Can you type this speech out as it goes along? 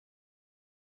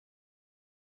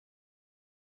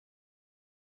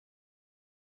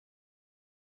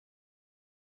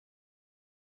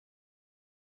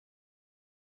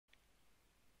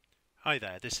Hi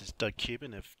there, this is Doug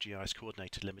Cuban of GIS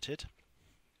Coordinated Limited.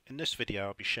 In this video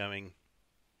I'll be showing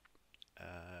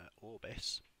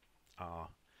ORBIS, our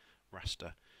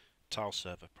raster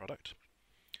tileserver product,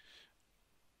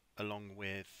 along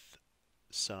with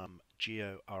some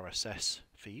GeoRSS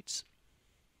feeds,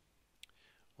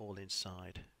 all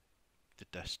inside the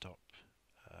desktop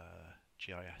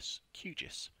GIS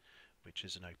QGIS, which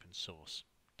is an open source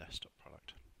desktop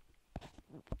product.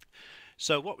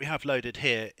 So what we have loaded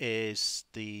here is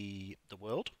the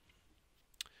world,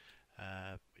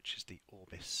 which is the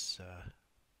ORBIS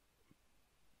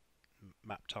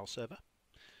map tileserver,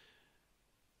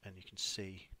 and you can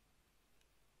see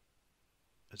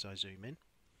as I zoom in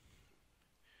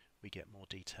we get more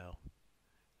detail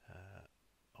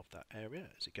of that area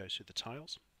as it goes through the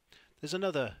tiles. There's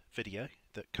another video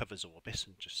that covers ORBIS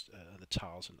and just the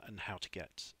tiles and how to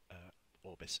get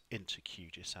ORBIS into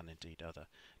QGIS and indeed other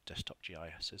desktop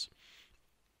GISs.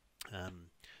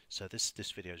 So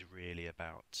this video is really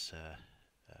about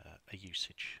a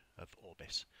usage of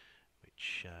ORBIS,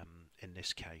 which in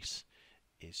this case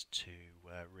is to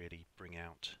really bring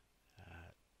out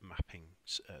mapping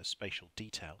spatial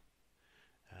detail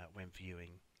when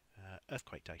viewing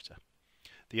earthquake data.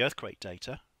 The earthquake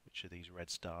data, which are these red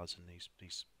stars and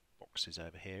these boxes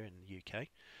over here in the UK,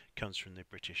 comes from the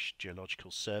British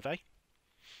Geological Survey,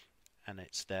 and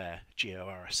it's their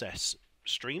GeoRSS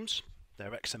streams, their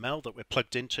XML that we're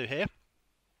plugged into here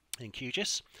in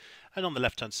QGIS. And on the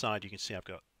left hand side you can see I've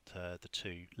got the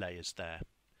two layers there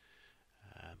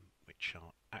which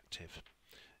are active.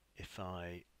 If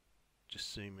I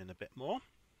just zoom in a bit more,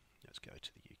 let's go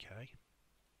to the UK.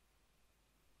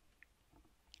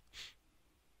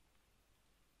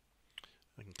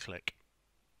 I can click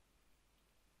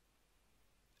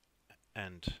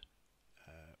and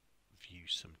view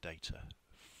some data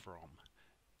from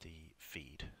the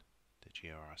feed, the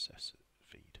GeoRSS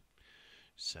feed.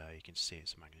 So you can see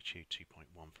it's a magnitude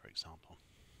 2.1 for example,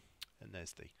 and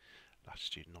there's the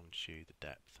latitude and longitude, the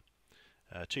depth.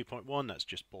 2.1, that's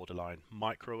just borderline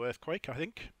micro earthquake, I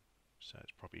think, so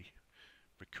it's probably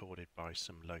recorded by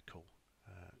some local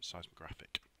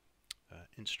seismographic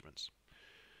instruments.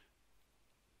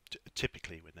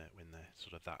 Typically when they're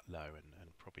sort of that low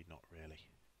and probably not really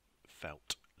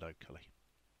felt locally.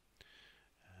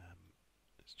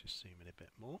 Let's just zoom in a bit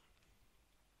more,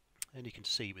 and you can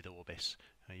see with ORBIS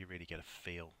how you really get a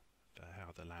feel for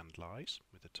how the land lies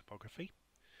with the topography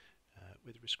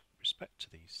with respect to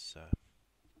these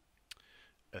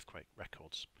earthquake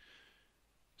records.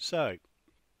 So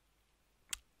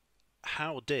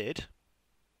how did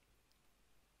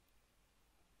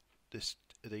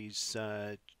these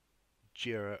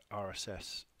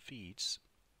GeoRSS feeds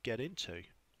get into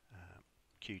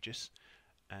QGIS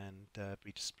and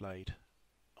be displayed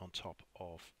on top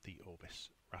of the ORBIS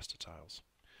raster tiles?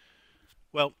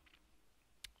 Well,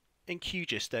 in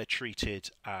QGIS they're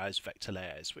treated as vector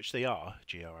layers, which they are,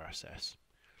 GeoRSS,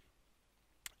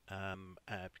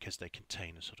 because they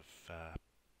contain a sort of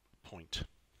point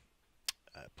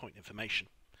information,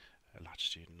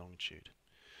 latitude and longitude.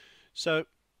 So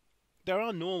there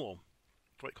are what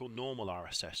we call normal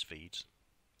RSS feeds,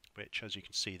 which, as you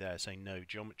can see there, say no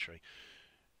geometry.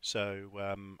 So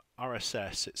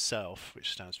RSS itself,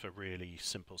 which stands for really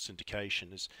simple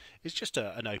syndication, is just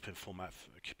an open format,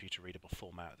 a computer readable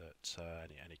format that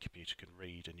any computer can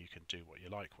read, and you can do what you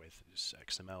like with. It's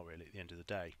XML really at the end of the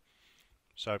day.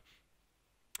 So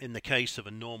in the case of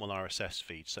a normal RSS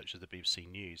feed such as the BBC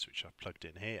News, which I've plugged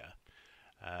in here,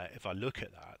 if I look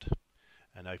at that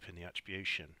and open the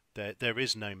attribution, there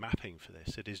is no mapping for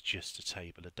this. It is just a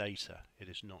table of data. It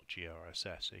is not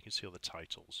GeoRSS. So you can see all the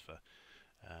titles for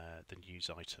the news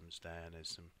items there, and there's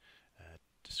some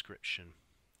description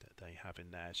that they have in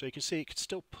there. So you can see it can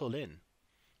still pull in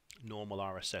normal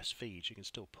RSS feeds. You can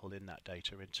still pull in that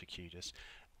data into QGIS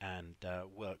and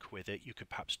work with it. You could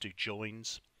perhaps do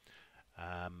joins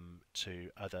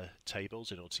to other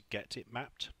tables in order to get it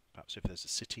mapped. Perhaps if there's a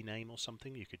city name or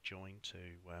something, you could join to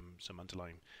some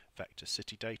underlying vector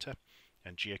city data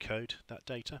and geocode that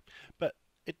data. But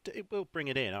it will bring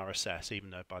it in RSS,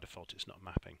 even though by default it's not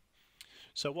mapping.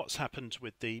 So what's happened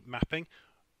with the mapping?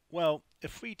 Well,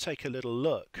 if we take a little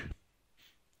look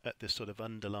at this sort of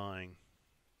underlying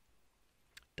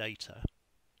data,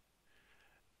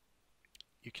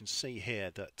 you can see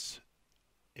here that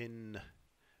in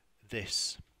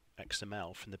this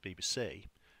XML from the BBC,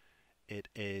 it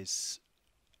is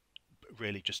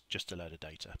really just a load of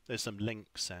data. There's some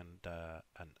links and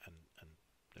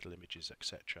little images,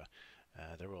 etc.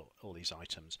 There are all these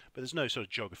items, but there's no sort of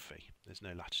geography. There's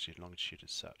no latitude, longitude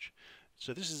as such.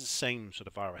 So this is the same sort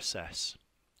of RSS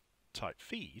type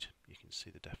feed, you can see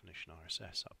the definition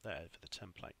RSS up there for the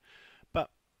template, but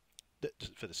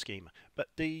for the schema. But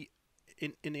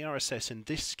in the RSS in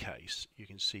this case, you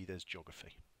can see there's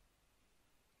geography.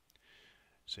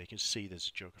 So you can see there's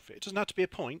a geography. It doesn't have to be a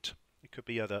point. It could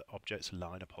be other objects, a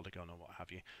line, a polygon, or what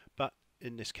have you. But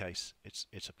in this case, it's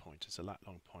a point. It's a lat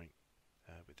long point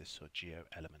with this sort of geo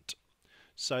element.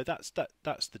 So that's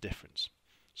the difference.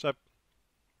 So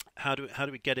how do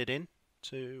we get it in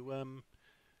to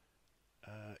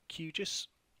QGIS?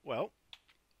 Well,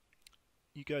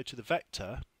 you go to the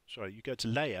vector. Sorry, you go to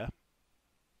layer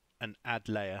and add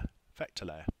layer, vector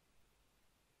layer.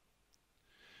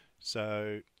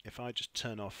 So if I just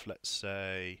turn off, let's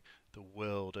say, the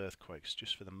world earthquakes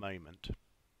just for the moment.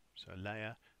 So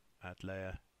layer,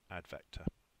 add vector.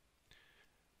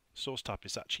 Source type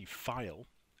is actually file,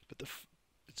 but the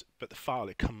file,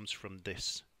 it comes from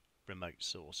this remote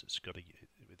source. It's got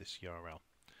with this URL.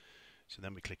 So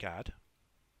then we click add,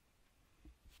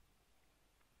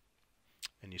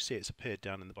 and you see it's appeared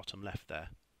down in the bottom left there.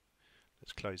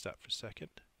 Let's close that for a second,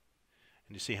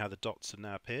 and you see how the dots have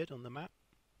now appeared on the map.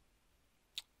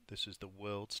 This is the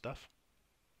world stuff.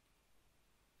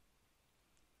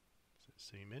 Let's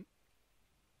zoom in.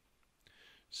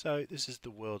 So this is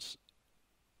the world's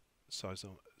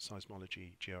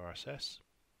seismology GeoRSS,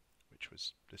 which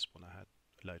was this one I had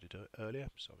loaded earlier,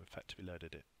 so I've effectively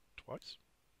loaded it twice.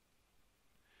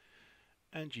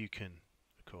 And you can,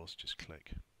 of course, just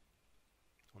click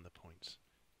on the points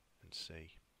and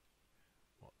see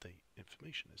what the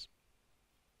information is.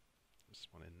 This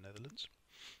one in the Netherlands,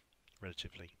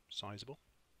 relatively sizable.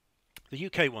 The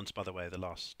UK ones, by the way, the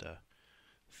last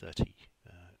 30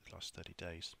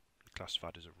 days,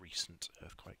 classified as a recent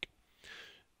earthquake.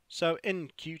 So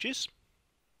in QGIS,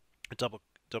 a double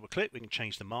click, we can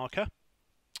change the marker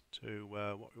to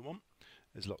what we want.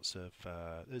 There's lots of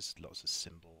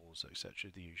symbols,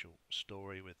 etc. The usual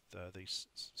story with these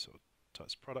sort of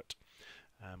types of product.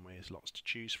 There's lots to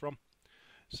choose from.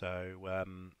 So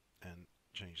and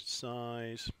change the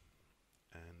size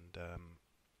and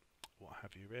what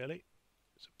have you really.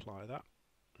 Let's apply that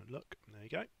and look. And there you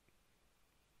go.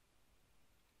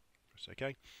 Press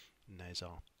OK. And there's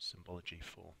our symbology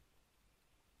for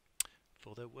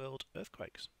the world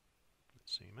earthquakes.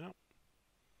 Let's zoom out.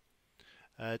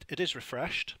 It is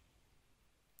refreshed.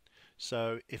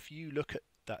 So if you look at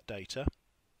that data,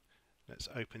 let's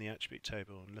open the attribute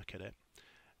table and look at it.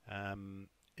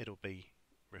 It'll be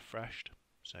refreshed.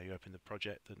 So you open the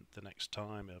project the next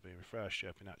time, it'll be refreshed. You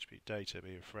open attribute data, it'll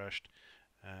be refreshed.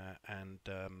 And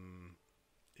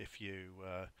if you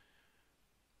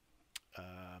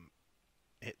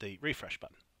hit the refresh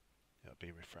button, it'll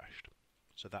be refreshed.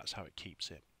 So that's how it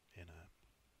keeps it in a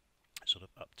sort of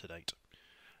up-to-date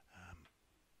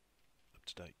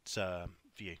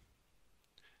view.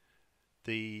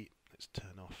 Let's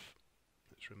turn off.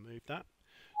 Let's remove that.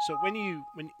 So when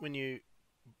you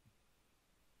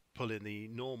pull in the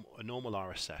normal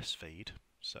RSS feed,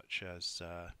 such as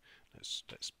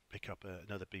let's pick up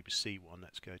another BBC one.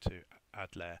 Let's go to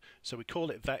add layer. So we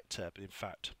call it vector, but in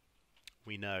fact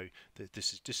we know that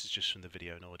this is just from the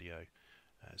video and audio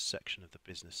section of the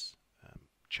business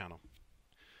channel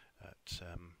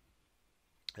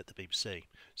at the BBC.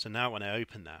 So now when I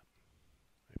open that,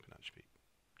 attribute.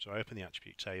 So I open the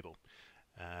attribute table,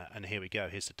 and here we go.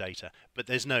 Here's the data, but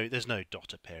there's no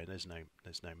dot appearing. There's no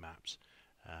maps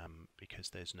because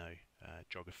there's no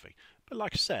geography. But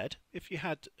like I said, if you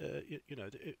had,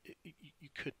 you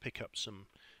could pick up some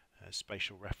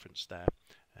spatial reference there,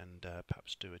 and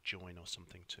perhaps do a join or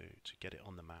something to get it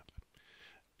on the map.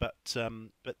 But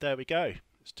there we go.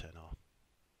 Let's turn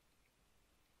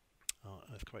our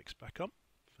earthquakes back on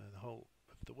for the whole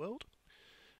of the world.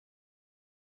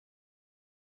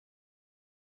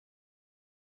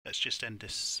 Let's just end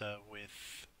this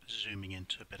with zooming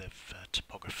into a bit of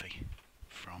topography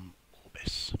from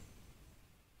ORBIS.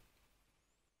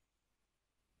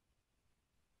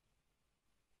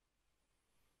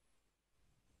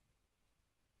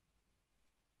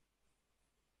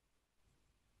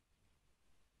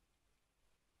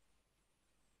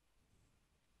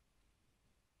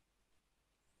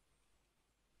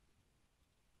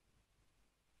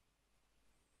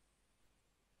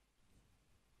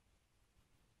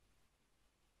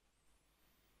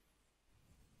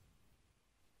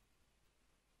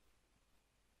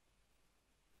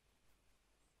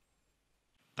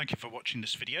 Thank you for watching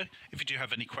this video. If you do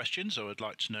have any questions or would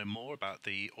like to know more about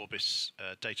the ORBIS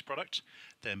data product,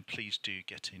 then please do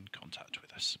get in contact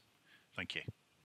with us. Thank you.